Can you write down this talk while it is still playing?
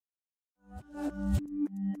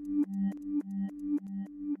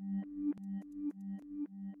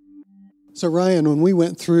So Ryan, when we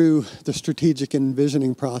went through the strategic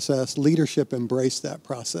envisioning process, leadership embraced that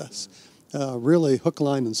process, really hook,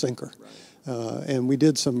 line, and sinker. And we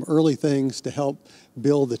did some early things to help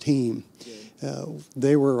build the team.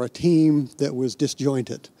 They were a team that was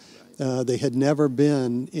disjointed. They had never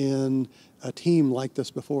been in a team like this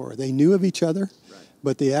before. They knew of each other,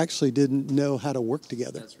 but they actually didn't know how to work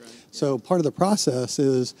together. So part of the process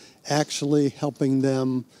is actually helping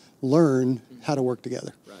them learn how to work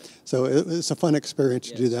together. So it's a fun experience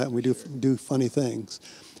to do that, and we do funny things.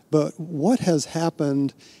 But what has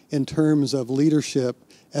happened in terms of leadership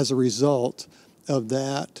as a result of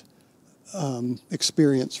that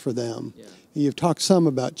experience for them? You've talked some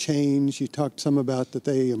about change. You talked some about that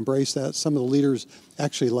they embrace that. Some of the leaders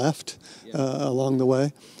actually left along the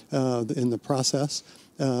way in the process.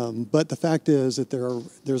 But the fact is that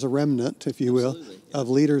there's a remnant, if you will, of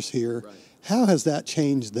leaders here. How has that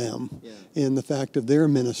changed them in the fact of their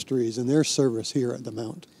ministries and their service here at the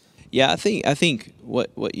Mount? Yeah, I think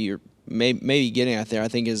what you're maybe getting at there, I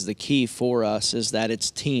think, is the key for us is that it's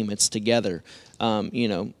team, it's together.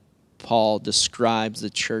 Paul describes the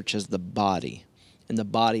church as the body, and the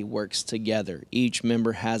body works together. Each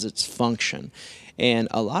member has its function. And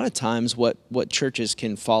a lot of times what churches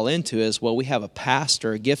can fall into is, well, we have a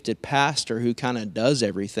pastor, a gifted pastor who kind of does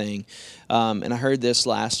everything. And I heard this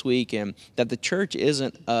last week, and that the church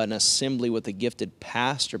isn't an assembly with a gifted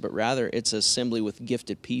pastor, but rather it's an assembly with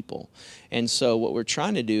gifted people. And so what we're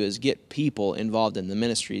trying to do is get people involved in the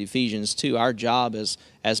ministry. Ephesians 2, our job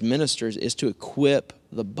as ministers is to equip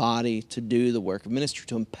the body to do the work of ministry,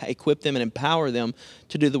 to equip them and empower them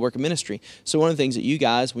to do the work of ministry. So one of the things that you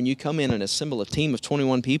guys, when you come in and assemble a team of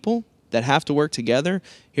 21 people that have to work together,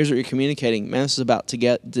 here's what you're communicating. Man, this is about to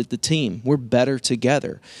get the team. We're better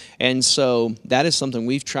together. And so that is something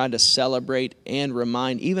we've tried to celebrate and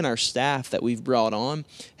remind even our staff that we've brought on.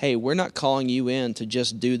 Hey, we're not calling you in to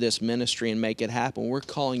just do this ministry and make it happen. We're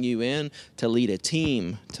calling you in to lead a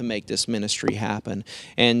team to make this ministry happen.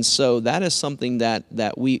 And so that is something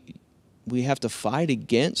that we have to fight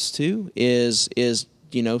against too, is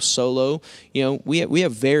solo. We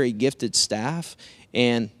have very gifted staff,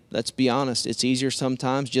 and let's be honest, it's easier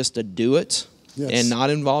sometimes just to do it and not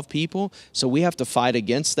involve people. So we have to fight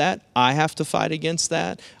against that. I have to fight against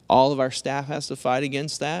that. All of our staff has to fight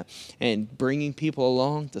against that, and bringing people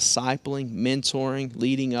along, discipling, mentoring,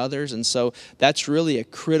 leading others. And so that's really a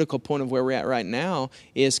critical point of where we're at right now,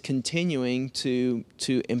 is continuing to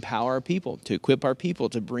empower our people, to equip our people,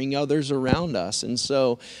 to bring others around us. And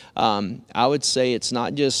so I would say it's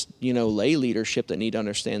not just, lay leadership that need to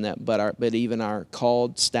understand that, but even our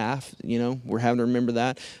called staff, we're having to remember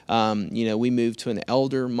that. We moved to an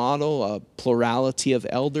elder model, a plurality of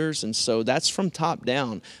elders. And so that's from top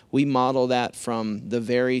down. We model that from the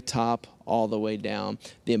very top all the way down,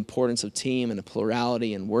 the importance of team and a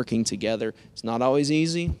plurality and working together. It's not always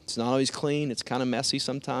easy. It's not always clean. It's kind of messy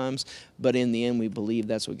sometimes. But in the end, we believe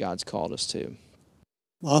that's what God's called us to.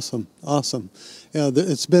 Awesome.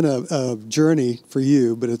 It's been a journey for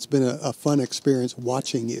you, but it's been a fun experience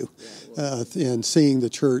watching you and seeing the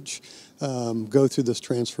church go through this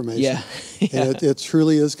transformation. And it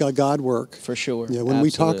truly is God work. For sure. When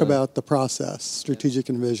we talk about the process, strategic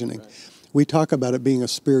envisioning, we talk about it being a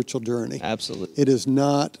spiritual journey. Absolutely. It is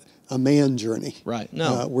not a man journey. Right.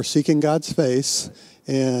 No. We're seeking God's face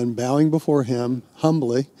and bowing before Him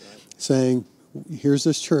humbly, saying, here's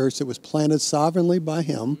this church that was planted sovereignly by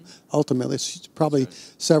Him. Ultimately, it's probably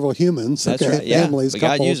several humans, families, but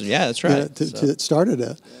couples. God used them. Yeah, that's right. That started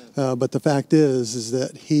it. But the fact is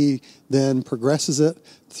that He then progresses it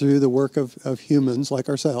through the work of humans like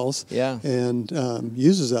ourselves, and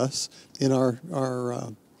uses us in our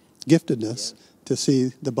giftedness to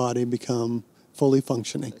see the body become fully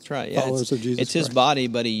functioning. That's right. Followers of Jesus It's His Christ. body,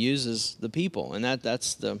 but He uses the people, and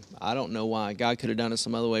that's I don't know why. God could have done it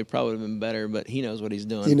some other way, probably would have been better, but He knows what He's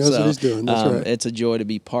doing. He knows what He's doing. That's right. It's a joy to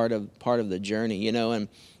be part of the journey,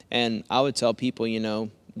 and I would tell people,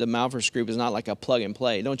 the Malphurs group is not like a plug and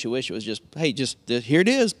play. Don't you wish it was just, hey, here it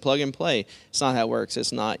is, plug and play. It's not how it works.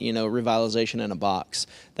 It's not, revitalization in a box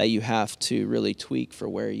that you have to really tweak for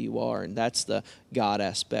where you are. And that's the God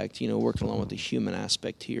aspect, working along with the human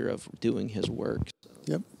aspect here of doing His work.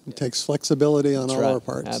 Yep. It takes flexibility on all our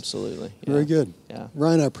parts. Absolutely. Yeah. Very good. Yeah.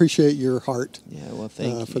 Ryan, I appreciate your heart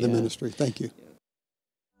thank you for the ministry. Thank you.